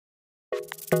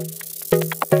Hello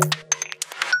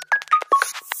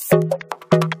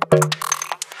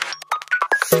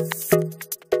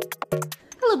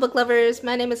book lovers,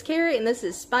 my name is Carrie and this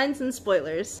is Spines and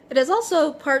Spoilers. It is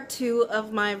also part 2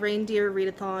 of my Reindeer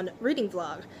Readathon reading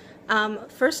vlog.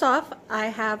 First off, I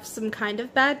have some kind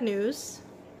of bad news.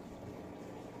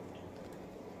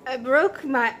 I broke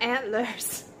my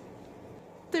antlers.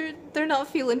 They're not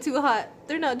feeling too hot.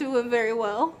 They're not doing very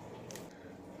well.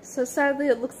 So sadly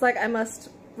it looks like I must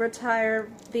retire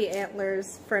the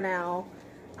antlers for now.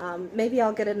 Maybe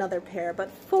I'll get another pair,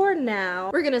 but for now,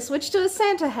 we're gonna switch to a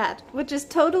Santa hat, which is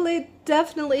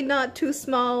definitely not too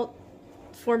small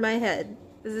for my head.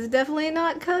 This is definitely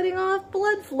not cutting off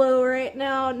blood flow right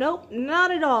now. Nope,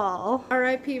 not at all.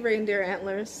 R.I.P. reindeer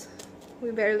antlers.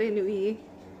 We barely knew ye.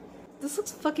 This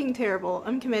looks fucking terrible.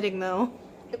 I'm committing though.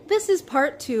 This is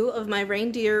part 2 of my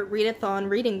Reindeer Readathon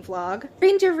reading vlog.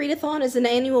 Reindeer Readathon is an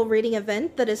annual reading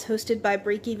event that is hosted by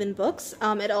Break Even Books.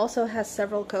 It also has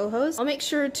several co-hosts. I'll make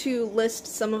sure to list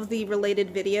some of the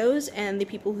related videos and the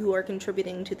people who are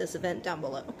contributing to this event down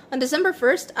below. On December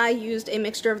 1st, I used a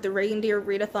mixture of the Reindeer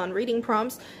Readathon reading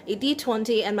prompts, a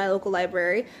D20, and my local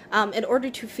library in order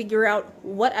to figure out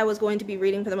what I was going to be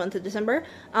reading for the month of December.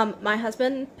 My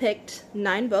husband picked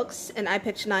 9 books, and I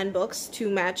picked 9 books to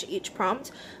match each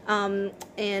prompt.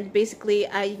 And basically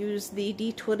I used the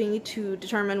D20 to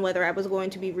determine whether I was going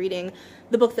to be reading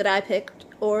the book that I picked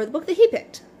or the book that he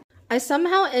picked. I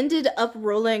somehow ended up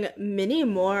rolling many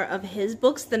more of his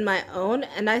books than my own,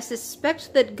 and I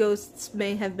suspect that ghosts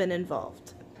may have been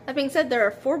involved. That being said, there are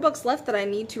 4 books left that I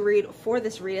need to read for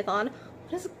this readathon.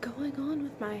 What is going on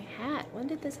with my hat? When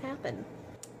did this happen?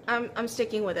 I'm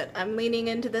sticking with it. I'm leaning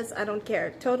into this. I don't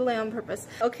care. Totally on purpose.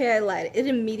 Okay, I lied. It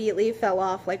immediately fell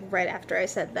off like right after I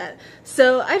said that.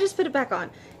 So I just put it back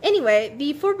on. Anyway,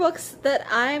 the 4 books that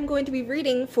I'm going to be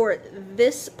reading for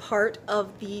this part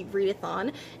of the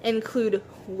readathon include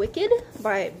Wicked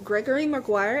by Gregory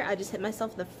Maguire. I just hit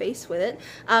myself in the face with it.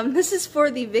 This is for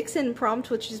the Vixen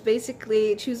prompt, which is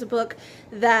basically choose a book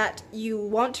that you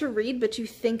want to read but you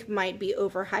think might be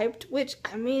overhyped, which,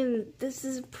 I mean, this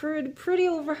is pretty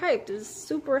overhyped. It's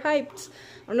super hyped.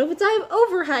 I don't know if it's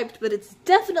overhyped, but it's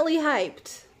definitely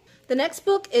hyped. The next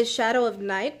book is Shadow of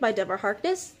Night by Deborah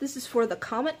Harkness. This is for the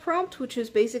Comet prompt, which is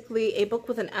basically a book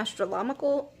with an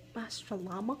astronomical?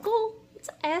 It's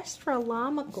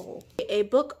astronomical. A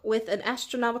book with an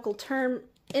astronomical term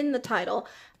in the title.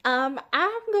 I'm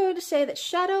going to say that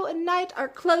Shadow and Night are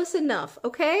close enough,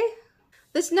 okay?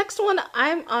 This next one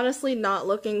I'm honestly not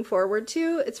looking forward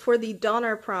to. It's for the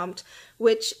Donner prompt,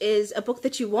 which is a book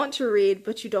that you want to read,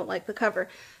 but you don't like the cover.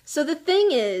 So the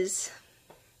thing is,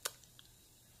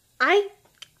 I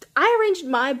arranged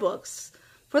my books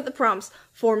for the prompts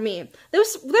for me. There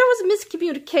was a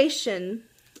miscommunication,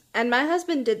 and my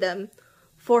husband did them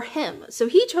for him. So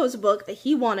he chose a book that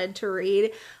he wanted to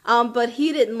read, but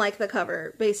he didn't like the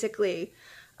cover, basically.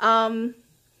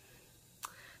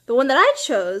 The one that I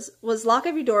chose was Lock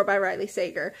Every Door by Riley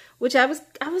Sager, which I was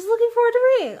looking forward to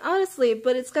reading, honestly,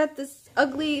 but it's got this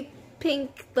ugly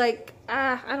pink, like,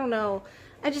 I don't know.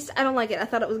 I don't like it. I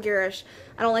thought it was garish.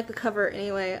 I don't like the cover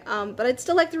anyway, but I'd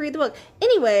still like to read the book.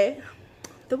 Anyway,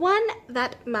 the one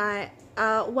that my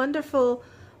wonderful,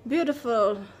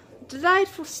 beautiful,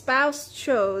 delightful spouse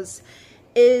chose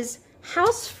is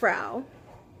Hausfrau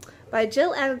by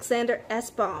Jill Alexander S.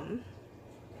 Baum.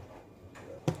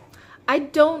 I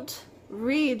don't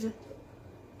read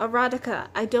erotica.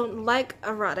 I don't like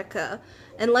erotica.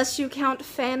 Unless you count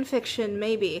fan fiction,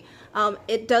 maybe.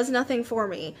 It does nothing for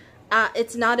me.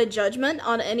 It's not a judgment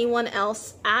on anyone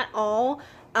else at all.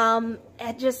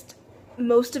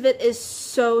 Most of it is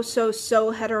so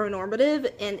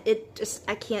heteronormative, and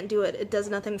I can't do it. It does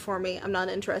nothing for me. I'm not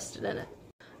interested in it.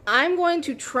 I'm going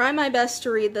to try my best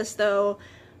to read this though,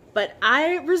 but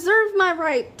I reserve my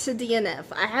right to DNF.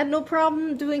 I had no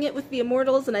problem doing it with the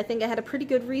Immortals, and I think I had a pretty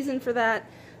good reason for that.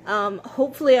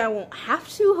 Hopefully I won't have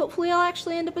to. Hopefully I'll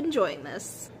actually end up enjoying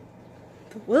this.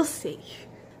 But we'll see.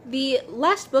 The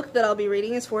last book that I'll be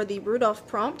reading is for the Rudolph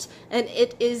prompt, and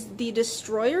it is the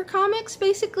Destroyer comics,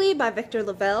 basically, by Victor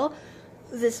Lavelle.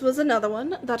 This was another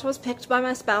one that was picked by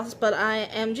my spouse, but I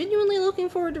am genuinely looking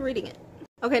forward to reading it.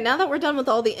 Okay, now that we're done with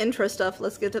all the intro stuff,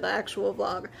 let's get to the actual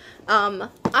vlog.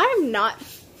 I'm not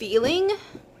feeling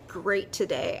great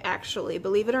today, actually,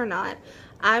 believe it or not.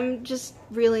 I'm just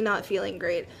really not feeling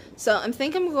great. So I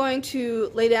think I'm going to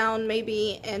lay down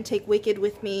maybe and take Wicked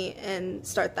with me and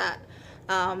start that.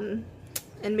 And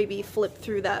maybe flip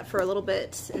through that for a little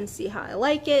bit and see how I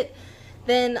like it.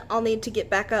 Then I'll need to get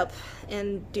back up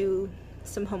and do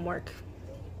some homework.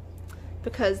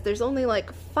 because there's only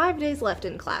like 5 days left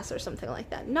in class or something like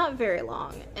that. Not very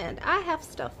long, and I have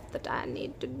stuff that I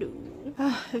need to do.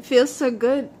 It feels so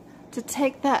good to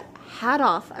take that hat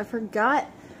off. I forgot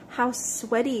how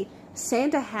sweaty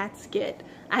Santa hats get.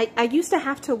 I used to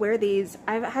have to wear these.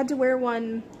 I've had to wear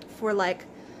one for like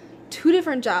 2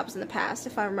 different jobs in the past,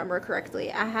 if I remember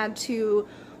correctly. I had to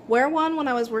wear one when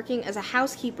I was working as a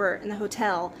housekeeper in the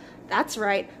hotel. That's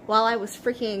right, while I was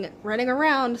freaking running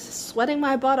around, sweating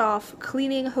my butt off,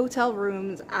 cleaning hotel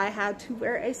rooms, I had to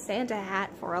wear a Santa hat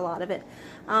for a lot of it.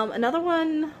 Another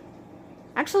one,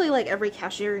 actually like every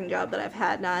cashiering job that I've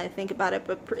had now I think about it,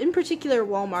 but in particular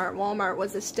Walmart. Walmart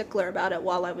was a stickler about it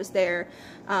while I was there,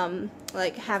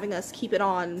 like having us keep it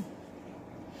on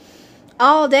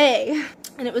all day.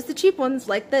 And it was the cheap ones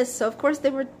like this, so of course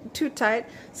they were too tight,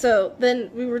 so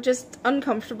then we were just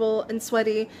uncomfortable and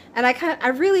sweaty, and I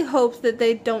really hope that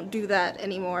they don't do that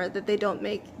anymore, that they don't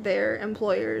make their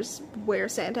employers wear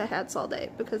Santa hats all day,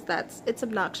 because it's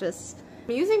obnoxious.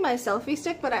 I'm using my selfie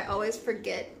stick, but I always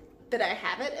forget that I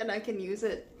have it and I can use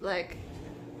it like,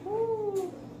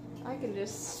 ooh, I can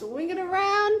just swing it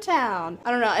around town.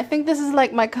 I don't know, I think this is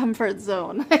like my comfort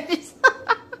zone.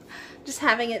 Just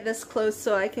having it this close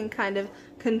so I can kind of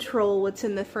control what's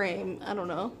in the frame. I don't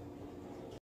know.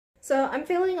 So I'm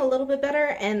feeling a little bit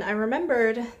better, and I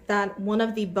remembered that one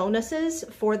of the bonuses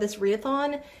for this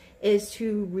readathon is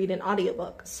to read an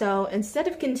audiobook. So instead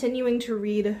of continuing to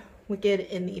read Wicked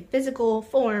in the physical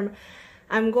form,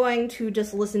 I'm going to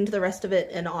just listen to the rest of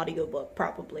it in audiobook,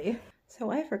 probably.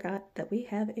 So I forgot that we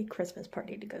have a Christmas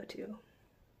party to go to.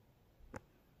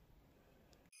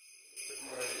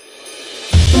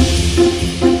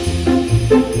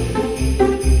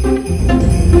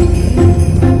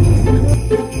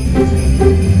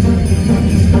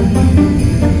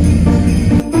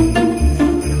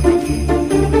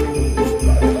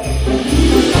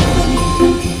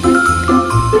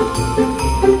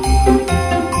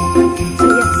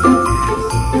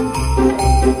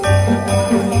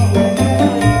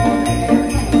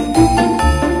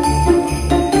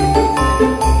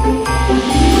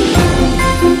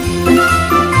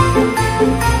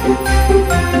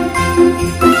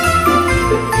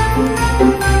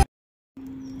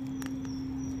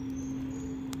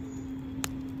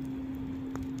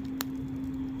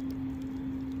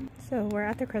 So we're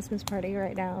at the Christmas party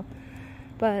right now,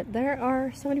 but there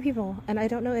are so many people and I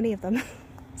don't know any of them.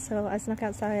 So I snuck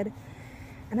outside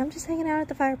and I'm just hanging out at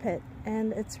the fire pit,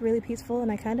 and it's really peaceful,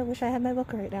 and I kind of wish I had my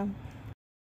book right now.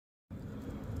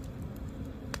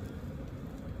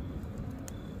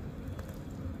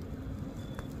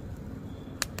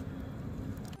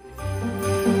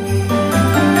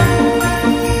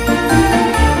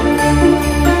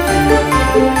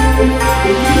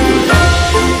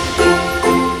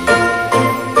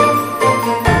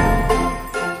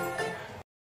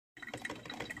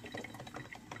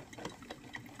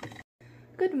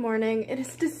 Good morning, it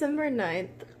is December 9th,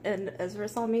 and Ezra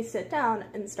saw me sit down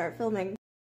and start filming.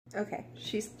 Okay,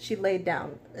 she laid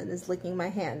down and is licking my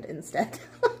hand instead.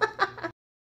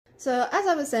 So as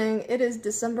I was saying, it is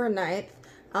December 9th,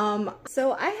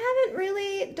 so I haven't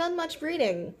really done much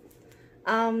reading,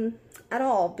 at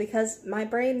all, because my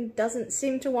brain doesn't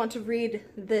seem to want to read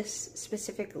this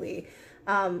specifically.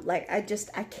 Like, I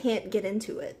can't get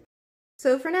into it.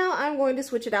 So for now, I'm going to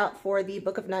switch it out for The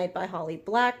Book of Night by Holly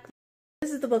Black.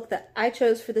 This is the book that I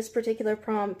chose for this particular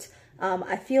prompt.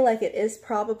 I feel like it is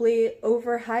probably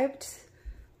overhyped.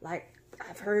 Like,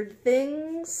 I've heard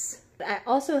things. I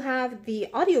also have the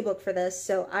audiobook for this,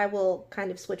 so I will kind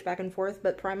of switch back and forth,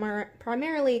 but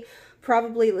primarily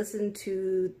probably listen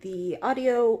to the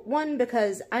audio one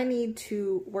because I need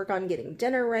to work on getting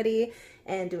dinner ready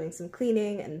and doing some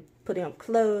cleaning and putting up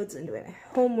clothes and doing my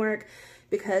homework,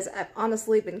 because I've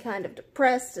honestly been kind of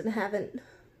depressed and haven't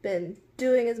been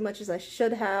doing as much as I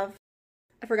should have.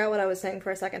 I forgot what I was saying for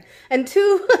a second. And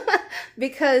two,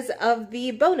 because of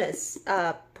the bonus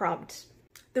prompt.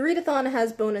 The readathon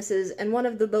has bonuses, and one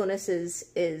of the bonuses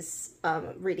is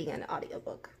reading an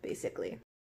audiobook, basically.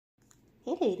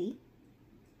 Hey lady,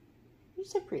 you're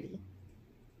so pretty.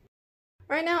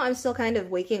 Right now I'm still kind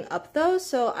of waking up though,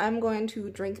 so I'm going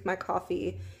to drink my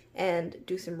coffee and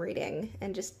do some reading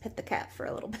and just pet the cat for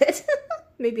a little bit.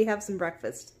 Maybe have some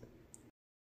breakfast.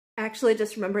 Actually,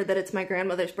 just remembered that it's my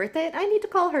grandmother's birthday and I need to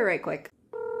call her right quick.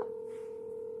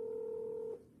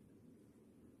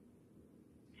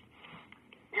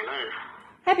 Hello.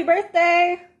 Happy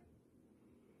birthday!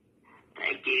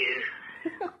 Thank you.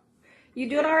 You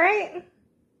doing alright?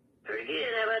 Pretty good.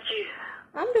 How about you?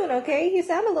 I'm doing okay. You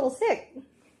sound a little sick.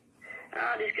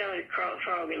 I just got a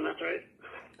frog in my throat.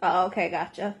 Oh, okay,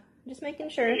 gotcha. Just making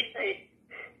sure.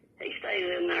 He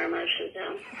stays in there most of the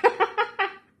time.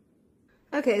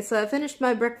 Okay, so I finished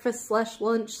my breakfast slash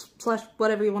lunch slash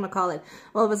whatever you want to call it.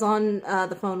 Well, I was on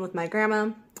the phone with my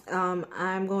grandma.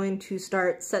 I'm going to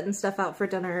start setting stuff out for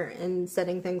dinner and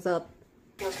setting things up.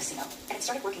 Casino, and it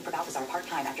started working for Balthazar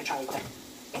part-time after Charlie quit.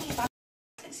 And he thought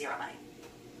zero money.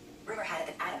 Rumor had it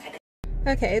that Adam had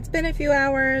been... Okay, it's been a few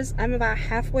hours. I'm about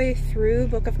halfway through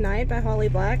Book of Night by Holly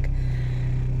Black.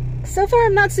 So far,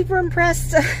 I'm not super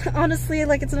impressed. Honestly,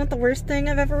 like, it's not the worst thing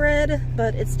I've ever read,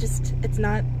 but it's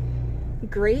not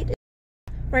great.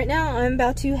 Right now, I'm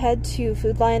about to head to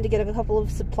Food Lion to get a couple of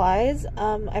supplies.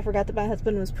 I forgot that my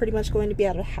husband was pretty much going to be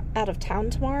out of town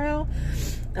tomorrow.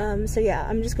 So yeah,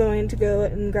 I'm just going to go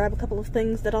and grab a couple of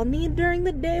things that I'll need during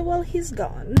the day while he's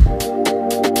gone.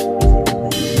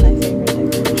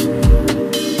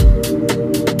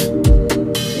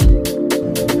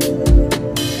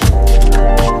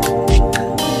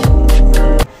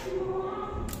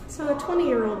 So a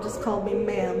 20-year-old just called me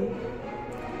ma'am.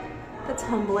 That's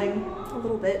humbling a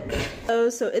little bit.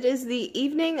 So it is the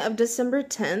evening of December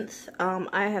 10th.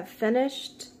 I have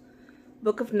finished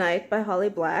Book of Night by Holly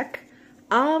Black.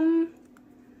 It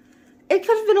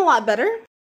could have been a lot better.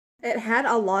 It had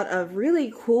a lot of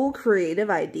really cool creative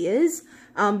ideas,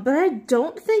 but I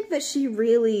don't think that she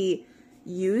really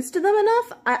used them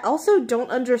enough. I also don't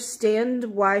understand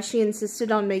why she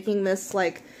insisted on making this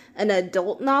like an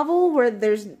adult novel where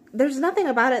there's nothing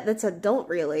about it that's adult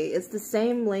really. It's the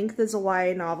same length as a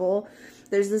YA novel.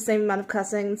 There's the same amount of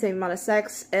cussing, same amount of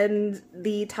sex, and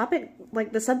the topic,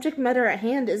 like the subject matter at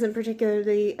hand, isn't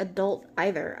particularly adult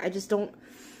either. I just don't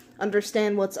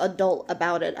understand what's adult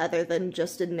about it other than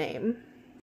just a name.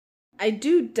 I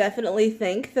do definitely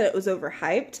think that it was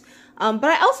overhyped, but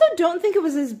I also don't think it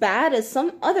was as bad as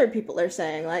some other people are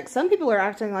saying. Like, some people are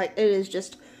acting like it is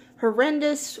just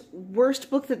horrendous,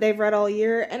 worst book that they've read all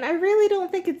year, and I really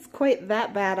don't think it's quite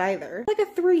that bad either. Like a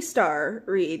 3-star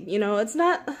read, you know, it's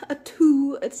not a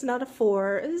 2, it's not a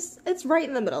 4, it's right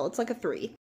in the middle, it's like a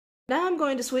 3. Now I'm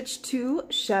going to switch to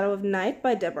Shadow of Night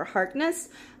by Deborah Harkness.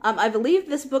 I believe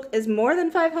this book is more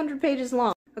than 500 pages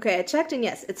long. Okay, I checked and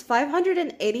yes, it's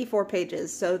 584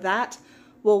 pages, so that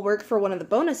will work for one of the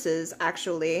bonuses,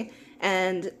 actually.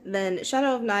 And then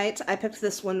Shadow of Night, I picked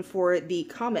this one for the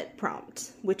Comet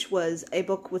prompt, which was a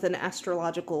book with an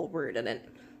astrological word in it.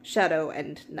 Shadow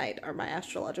and Night are my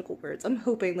astrological words. I'm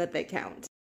hoping that they count.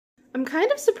 I'm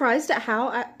kind of surprised at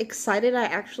how excited I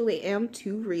actually am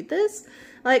to read this.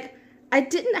 Like, I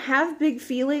didn't have big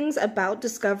feelings about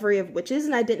Discovery of Witches,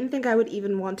 and I didn't think I would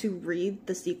even want to read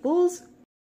the sequels.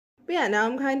 But yeah, now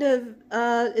I'm kind of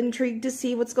intrigued to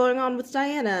see what's going on with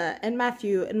Diana, and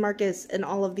Matthew, and Marcus, and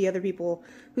all of the other people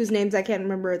whose names I can't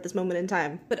remember at this moment in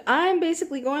time. But I'm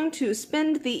basically going to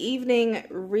spend the evening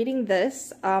reading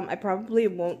this. I probably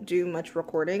won't do much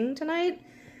recording tonight,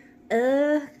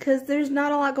 because there's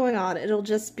not a lot going on. It'll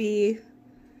just be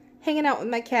hanging out with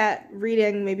my cat,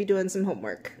 reading, maybe doing some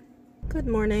homework. Good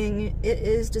morning. It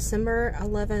is December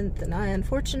 11th, and I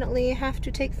unfortunately have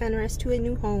to take Fenris to a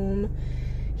new home.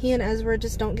 He and Ezra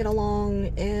just don't get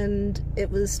along, and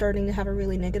it was starting to have a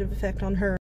really negative effect on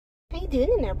her. How you doing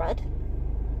in there, bud?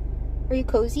 Are you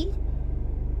cozy?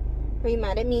 Are you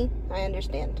mad at me? I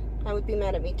understand. I would be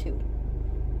mad at me too.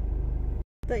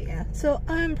 But yeah, so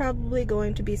I'm probably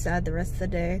going to be sad the rest of the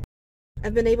day.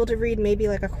 I've been able to read maybe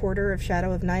like a quarter of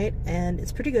Shadow of Night, and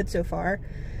it's pretty good so far.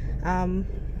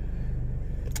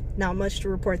 Not much to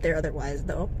report there otherwise,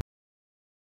 though.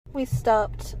 We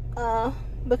stopped,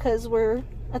 because we're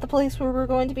at the place where we're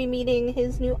going to be meeting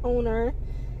his new owner,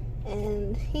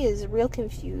 and he is real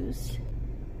confused.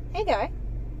 Hey, guy.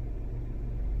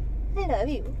 I love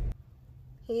you.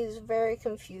 He's very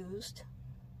confused.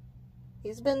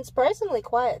 He's been surprisingly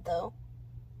quiet, though.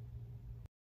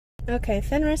 Okay,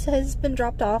 Fenris has been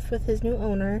dropped off with his new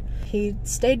owner. He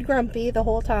stayed grumpy the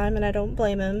whole time, and I don't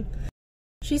blame him.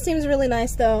 She seems really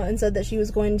nice, though, and said that she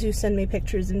was going to send me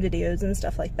pictures and videos and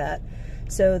stuff like that,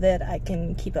 so that I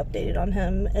can keep updated on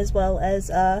him, as well as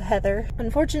Heather.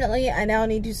 Unfortunately, I now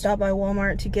need to stop by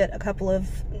Walmart to get a couple of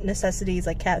necessities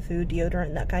like cat food,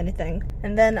 deodorant, that kind of thing.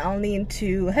 And then I'll need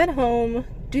to head home,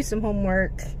 do some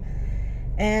homework,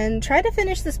 and try to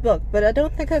finish this book, but I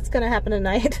don't think that's gonna happen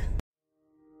tonight.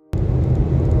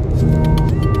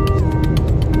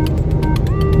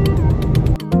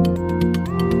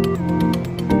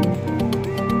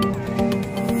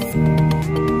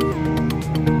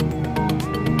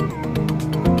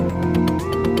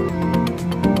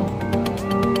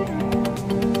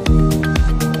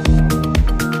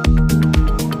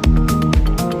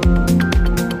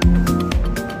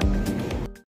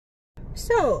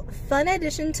 fun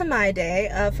addition to my day.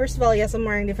 First of all, yes, I'm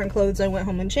wearing different clothes. I went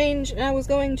home and changed, and I was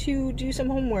going to do some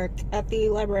homework at the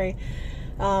library,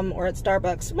 or at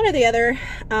Starbucks, one or the other.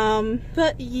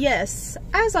 But yes,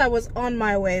 as I was on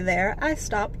my way there, I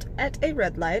stopped at a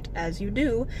red light, as you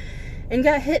do, and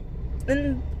got hit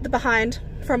in the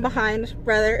from behind,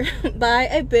 by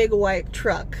a big white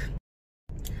truck.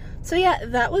 So yeah,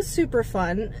 that was super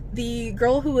fun. The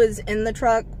girl who was in the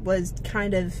truck was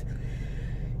kind of,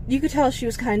 you could tell she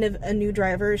was kind of a new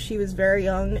driver. She was very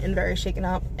young and very shaken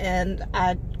up, and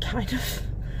I kind of,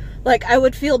 like, I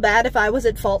would feel bad if I was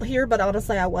at fault here, but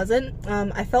honestly I wasn't.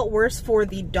 I felt worse for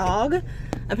the dog.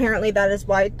 Apparently that is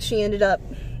why she ended up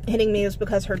hitting me, was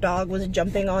because her dog was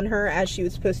jumping on her as she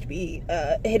was supposed to be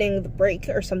hitting the brake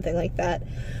or something like that.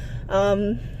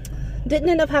 Didn't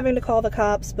end up having to call the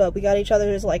cops, but we got each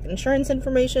other's like insurance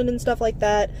information and stuff like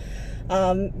that.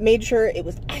 Made sure it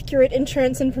was accurate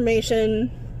insurance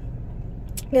information.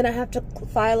 Gonna have to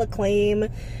file a claim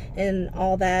and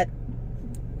all that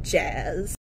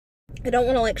jazz. I don't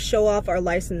want to like show off our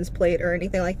license plate or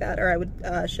anything like that, or I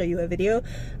would show you a video.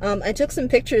 I took some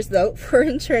pictures though for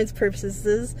insurance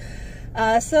purposes,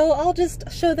 so I'll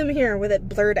just show them here with it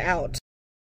blurred out.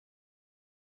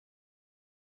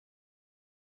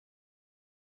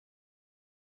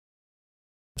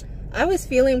 I was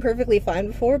feeling perfectly fine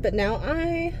before, but now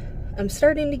I'm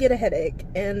starting to get a headache,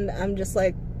 and I'm just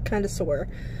like kind of sore.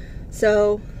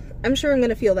 So I'm sure I'm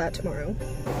gonna feel that tomorrow.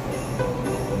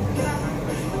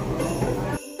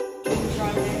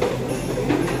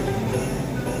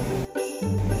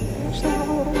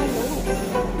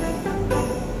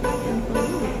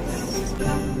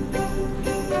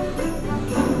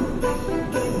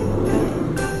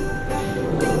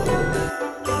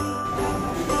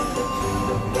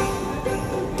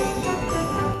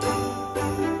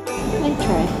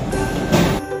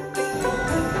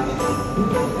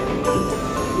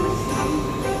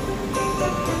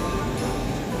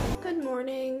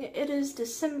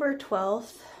 December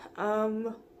 12th.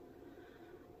 I'm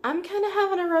kind of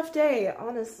having a rough day,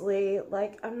 honestly.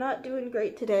 Like, I'm not doing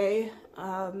great today.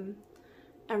 I'm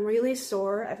really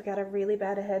sore. I've got a really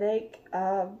bad headache.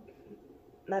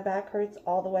 My back hurts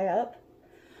all the way up.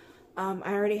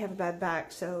 I already have a bad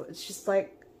back, so it's just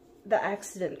like the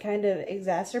accident kind of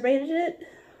exacerbated it.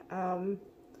 I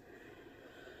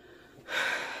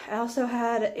also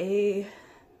had a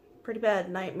pretty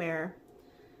bad nightmare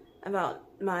about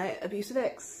my abusive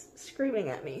ex screaming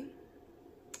at me,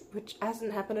 which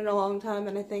hasn't happened in a long time,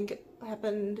 and I think it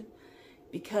happened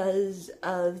because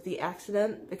of the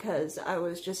accident, because I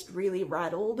was just really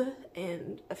rattled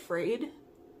and afraid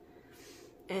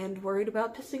and worried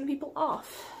about pissing people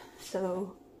off.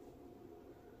 So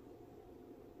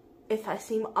if I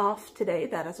seem off today,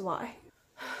 that is why.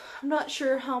 I'm not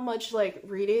sure how much like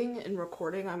reading and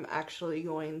recording I'm actually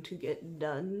going to get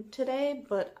done today,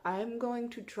 but I'm going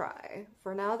to try.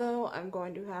 For now though, I'm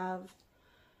going to have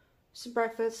some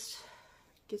breakfast,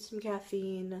 get some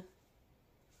caffeine,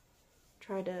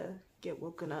 try to get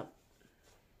woken up.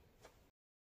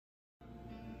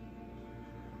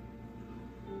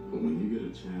 But when you get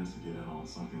a chance to get in on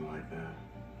something like that.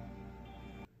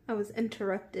 I was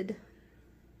interrupted.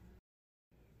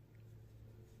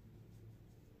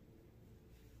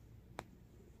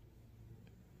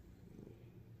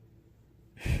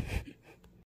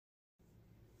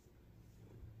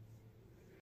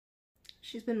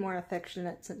 She's been more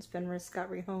affectionate since Fenris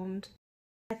got rehomed.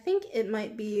 I think it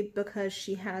might be because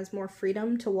she has more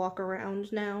freedom to walk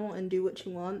around now and do what she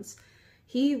wants.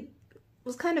 He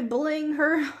was kind of bullying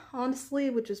her, honestly,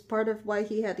 which is part of why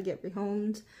he had to get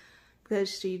rehomed,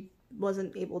 because she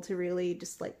wasn't able to really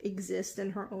just like exist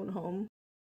in her own home.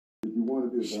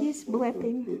 She's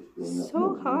blipping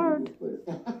so hard.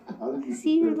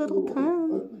 See your little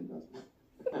cum.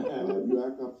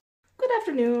 Good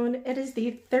afternoon. It is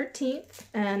the 13th,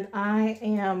 and I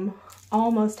am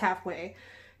almost halfway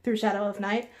through Shadow of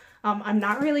Night. I'm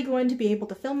not really going to be able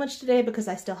to film much today because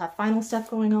I still have final stuff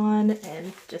going on,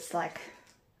 and just like,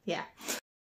 yeah.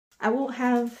 I won't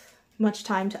have much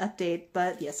time to update,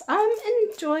 but yes, I'm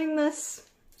enjoying this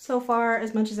so far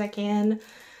as much as I can.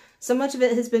 So much of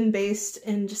it has been based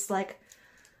in just like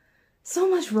so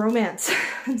much romance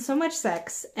and so much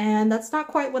sex, and that's not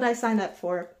quite what I signed up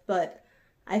for, but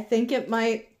I think it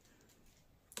might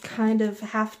kind of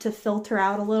have to filter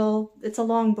out a little. It's a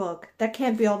long book. That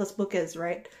can't be all this book is,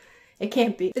 right? It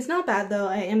can't be. It's not bad though.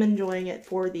 I am enjoying it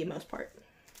for the most part.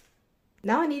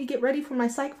 Now I need to get ready for my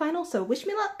psych final, so wish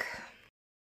me luck.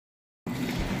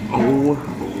 Oh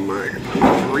my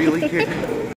god. Really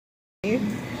kicking?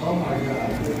 Oh my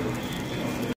god.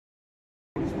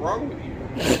 What's wrong with you?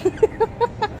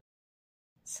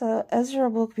 So Ezra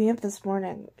woke me up this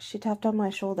morning. She tapped on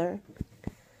my shoulder.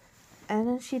 And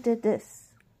then she did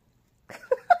this.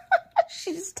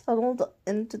 She just tunneled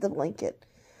into the blanket.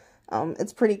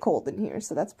 It's pretty cold in here,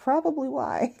 so that's probably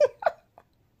why.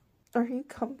 Are you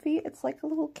comfy? It's like a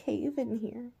little cave in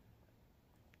here.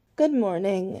 Good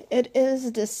morning. It is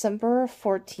December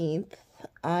 14th.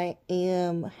 I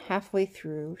am halfway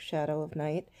through Shadow of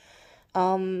Night.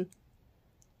 I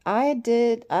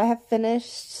have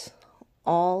finished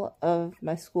all of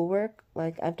my schoolwork.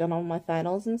 Like, I've done all my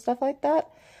finals and stuff like that.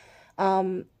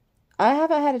 I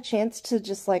haven't had a chance to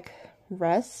just, like,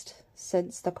 rest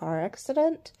since the car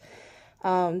accident.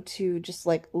 To just,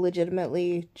 like,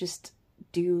 legitimately just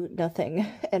do nothing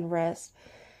and rest.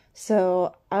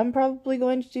 So, I'm probably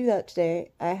going to do that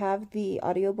today. I have the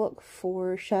audiobook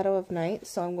for Shadow of Night,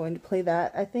 so I'm going to play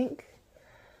that, I think.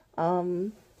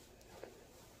 And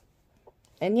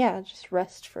yeah, just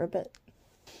rest for a bit.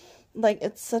 Like,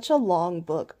 it's such a long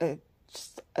book.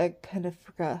 I kind of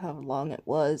forgot how long it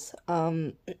was.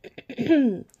 I'm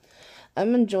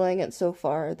enjoying it so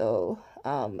far, though.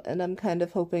 And I'm kind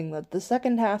of hoping that the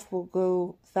second half will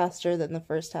go faster than the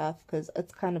first half, because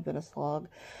it's kind of been a slog.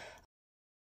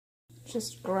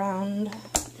 Just ground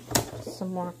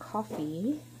some more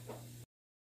coffee.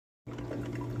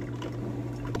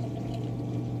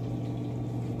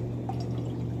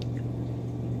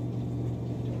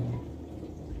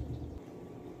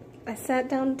 I sat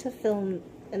down to film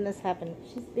and this happened.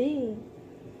 She's being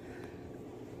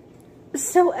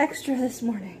so extra this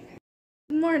morning.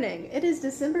 Good morning. It is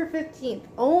December 15th.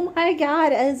 Oh my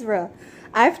god, Ezra.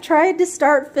 I've tried to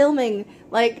start filming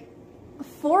like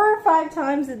 4 or 5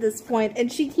 times at this point,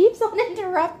 and she keeps on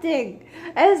interrupting.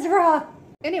 Ezra!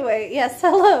 Anyway, yes,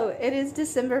 hello. It is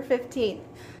December 15th.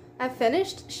 I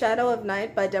finished Shadow of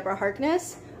Night by Deborah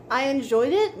Harkness. I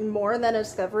enjoyed it more than A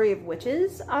Discovery of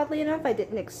Witches, oddly enough. I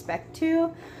didn't expect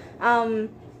to.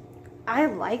 I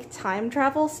like time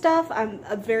travel stuff.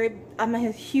 I'm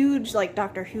a huge, like,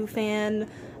 Doctor Who fan.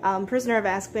 Prisoner of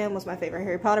Azkaban was my favorite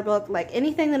Harry Potter book. Like,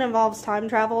 anything that involves time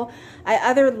travel, I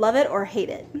either love it or hate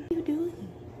it. What are you doing?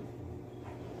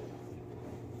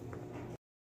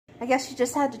 I guess you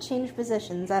just had to change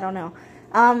positions. I don't know.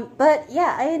 But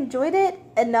yeah, I enjoyed it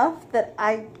enough that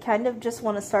I kind of just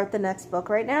want to start the next book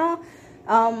right now.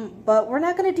 But we're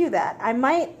not going to do that. I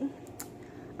might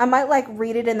like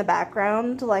read it in the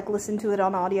background, like listen to it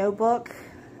on audiobook,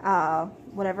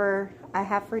 whenever I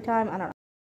have free time. I don't know.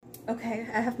 Okay,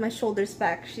 I have my shoulders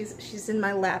back. She's in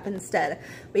my lap instead.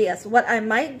 But yes, what I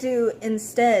might do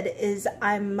instead is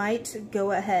I might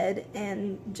go ahead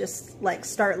and just like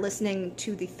start listening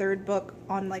to the third book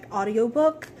on like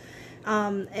audiobook,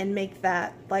 and make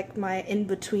that like my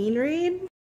in-between read.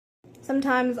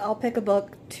 Sometimes I'll pick a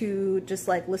book to just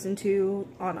like listen to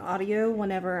on audio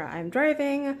whenever I'm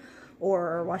driving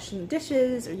or washing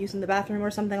dishes or using the bathroom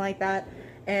or something like that,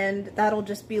 and that'll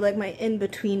just be like my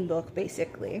in-between book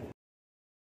basically.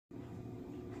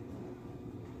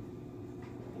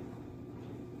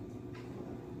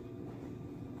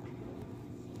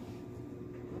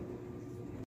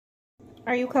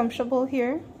 Are you comfortable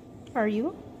here? Are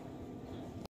you?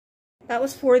 That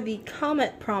was for the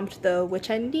comment prompt, though, which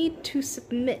I need to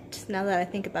submit, now that I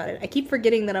think about it. I keep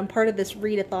forgetting that I'm part of this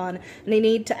readathon, and I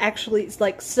need to actually,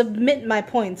 like, submit my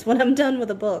points when I'm done with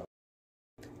a book.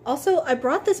 Also, I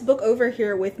brought this book over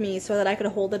here with me so that I could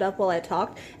hold it up while I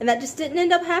talked, and that just didn't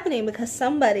end up happening because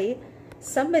somebody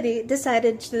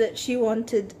decided that she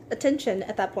wanted attention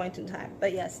at that point in time.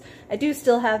 But yes, I do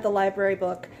still have the library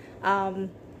book.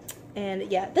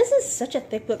 And yeah, this is such a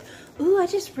thick book. Ooh, I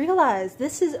just realized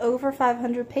this is over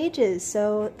 500 pages,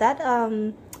 so that,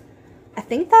 I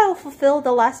think that'll fulfill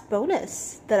the last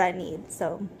bonus that I need,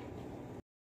 so.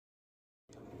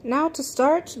 Now to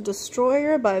start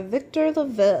Destroyer by Victor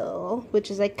LaVille,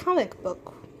 which is a comic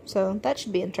book, so that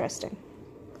should be interesting.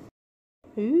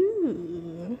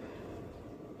 Ooh.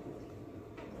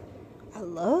 I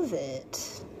love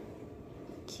it.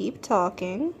 Keep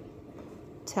talking.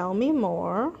 Tell me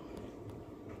more.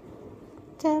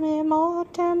 Tell me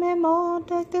more,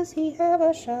 does he have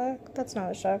a shark? That's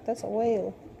not a shark, that's a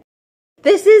whale.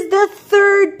 This is the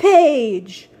 3rd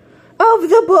page of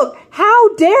the book.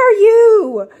 How dare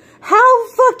you? How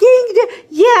fucking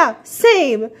yeah,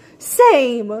 same.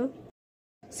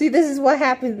 See, this is what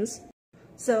happens.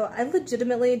 So I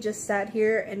legitimately just sat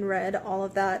here and read all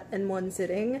of that in one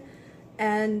sitting,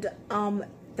 and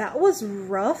that was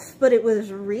rough, but it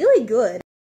was really good.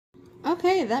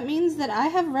 Okay, that means that I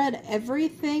have read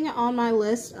everything on my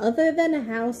list other than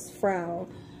Hausfrau.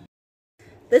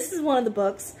 This is one of the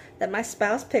books that my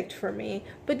spouse picked for me,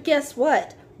 but guess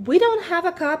what? We don't have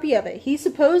a copy of it. He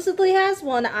supposedly has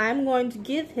one. I'm going to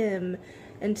give him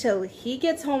until he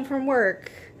gets home from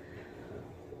work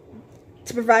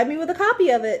to provide me with a copy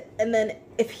of it. And then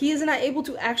if he is not able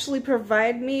to actually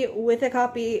provide me with a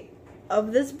copy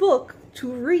of this book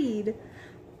to read,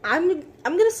 I'm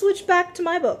gonna switch back to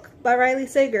my book by Riley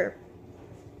Sager.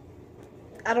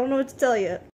 I don't know what to tell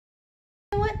you.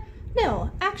 You know what?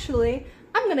 No, actually,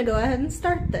 I'm gonna go ahead and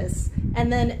start this.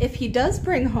 And then if he does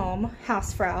bring home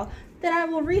Hausfrau, then I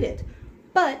will read it.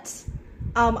 But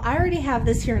I already have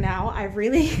this here now. I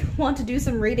really want to do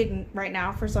some reading right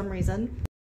now for some reason.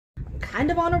 I'm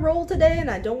kind of on a roll today and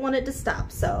I don't want it to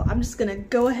stop, so I'm just gonna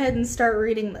go ahead and start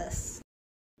reading this.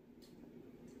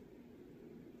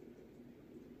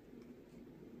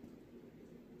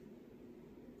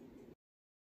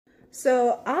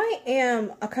 So I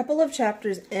am a couple of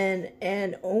chapters in,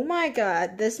 and oh my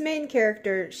god, this main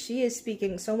character, she is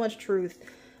speaking so much truth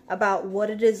about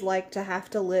what it is like to have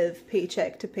to live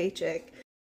paycheck to paycheck.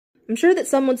 I'm sure that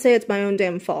some would say it's my own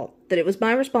damn fault, that it was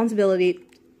my responsibility.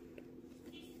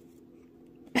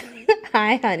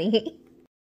 Hi, honey.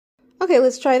 Okay,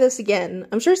 let's try this again.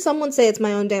 I'm sure some would say it's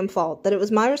my own damn fault, that it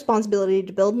was my responsibility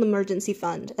to build an emergency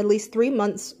fund, at least 3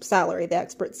 months' salary, the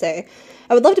experts say.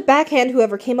 I would love to backhand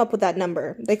whoever came up with that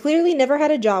number. They clearly never had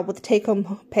a job with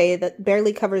take-home pay that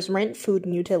barely covers rent, food,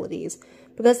 and utilities.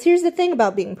 Because here's the thing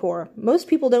about being poor. Most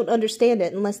people don't understand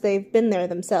it unless they've been there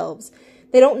themselves.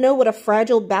 They don't know what a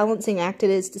fragile balancing act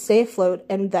it is to stay afloat,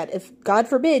 and that if, God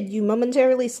forbid, you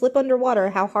momentarily slip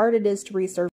underwater, how hard it is to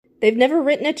resurface. They've never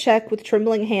written a check with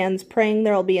trembling hands, praying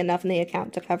there'll be enough in the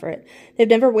account to cover it. They've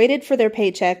never waited for their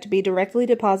paycheck to be directly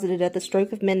deposited at the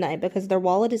stroke of midnight because their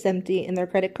wallet is empty and their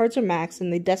credit cards are maxed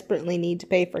and they desperately need to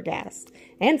pay for gas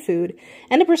and food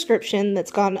and a prescription that's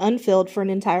gone unfilled for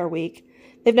an entire week.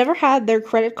 They've never had their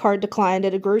credit card declined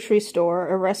at a grocery store,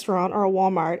 a restaurant, or a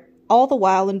Walmart, all the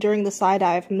while enduring the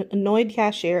side-eye from an annoyed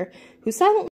cashier who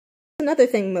silently. Another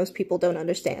thing most people don't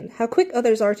understand, how quick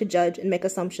others are to judge and make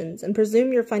assumptions and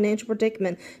presume your financial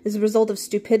predicament is a result of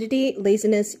stupidity,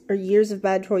 laziness, or years of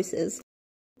bad choices.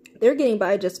 They're getting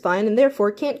by just fine and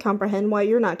therefore can't comprehend why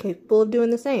you're not capable of doing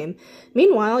the same.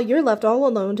 Meanwhile, you're left all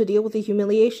alone to deal with the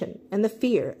humiliation and the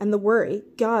fear and the worry.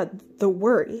 God, the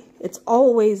worry. It's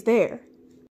always there.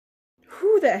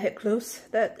 Whew, that hit close.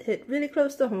 That hit really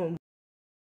close to home.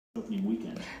 Opening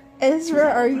weekend. Ezra,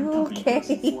 are you okay?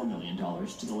 $4 million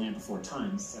to the Land Before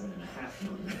Time's $7.5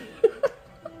 million.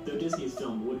 Though Disney's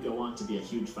film would go on to be a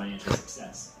huge financial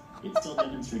success, it still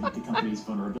demonstrated the company's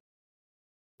vulnerability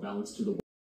balance to the world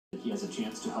that he has a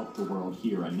chance to help the world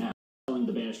here and now, telling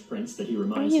the banished prince that he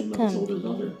reminds him of his older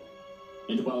brother.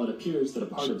 And while it appears that a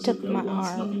part of Zuko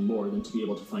wants nothing more than to be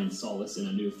able to find solace in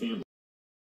a new family,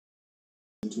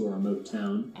 into a remote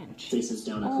town, faces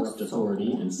down a corrupt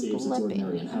authority, and saves its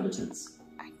ordinary inhabitants.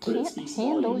 But it speaks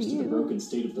volumes to the broken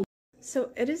state of the.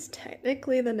 So it is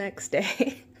technically the next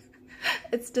day.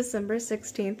 It's December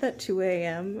 16th at 2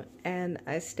 a.m. and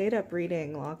I stayed up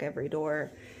reading Lock Every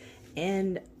Door,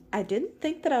 and I didn't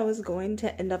think that I was going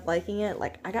to end up liking it.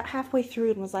 Like, I got halfway through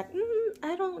and was like,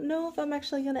 I don't know if I'm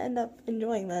actually going to end up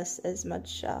enjoying this as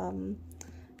much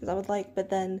as I would like, but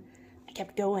then I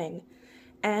kept going.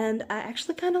 And I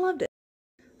actually kind of loved it.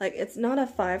 Like, it's not a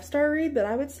 5-star read, but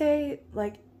I would say,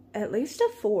 like, at least a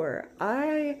 4.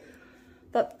 I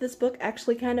thought this book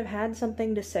actually kind of had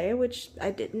something to say, which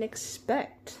I didn't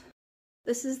expect.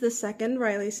 This is the second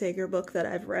Riley Sager book that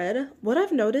I've read. What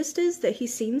I've noticed is that he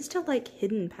seems to like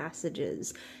hidden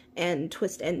passages and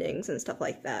twist endings and stuff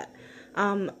like that.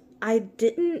 I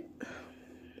didn't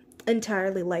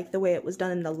entirely like the way it was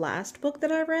done in the last book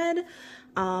that I read.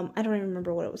 I don't even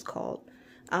remember what it was called.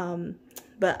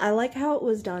 But I like how it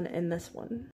was done in this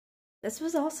one. This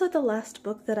was also the last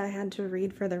book that I had to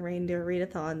read for the Reindeer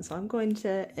Readathon, so I'm going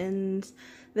to end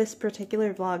this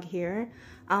particular vlog here.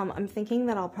 I'm thinking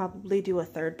that I'll probably do a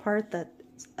third part that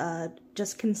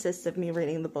just consists of me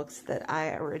reading the books that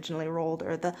I originally rolled,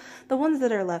 or the ones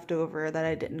that are left over that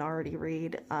I didn't already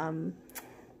read,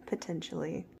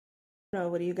 potentially. I don't know,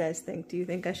 what do you guys think? Do you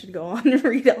think I should go on and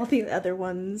read all the other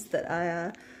ones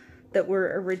that that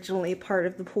were originally part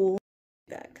of the pool?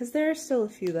 Because there are still a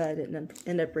few that I didn't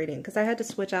end up reading, because I had to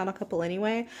switch out a couple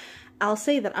anyway. I'll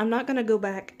say that I'm not going to go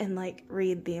back and, like,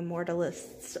 read The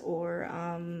Immortalists, or,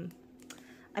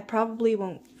 I probably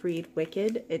won't read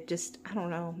Wicked. It just, I don't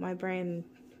know, my brain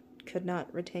could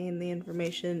not retain the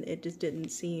information. It just didn't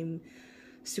seem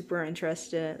super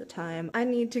interested at the time. I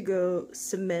need to go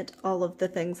submit all of the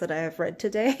things that I have read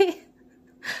today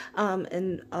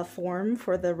in a form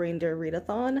for the Reindeer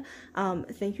Readathon.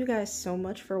 Thank you guys so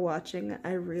much for watching.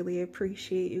 I really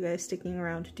appreciate you guys sticking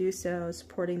around to do so,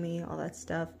 supporting me, all that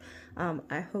stuff.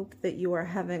 I hope that you are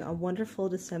having a wonderful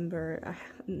December,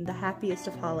 the happiest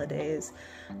of holidays.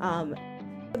 If you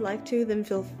would like to, then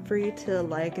feel free to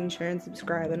like and share and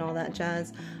subscribe and all that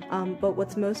jazz. But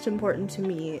what's most important to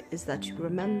me is that you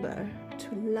remember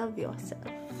to love yourself.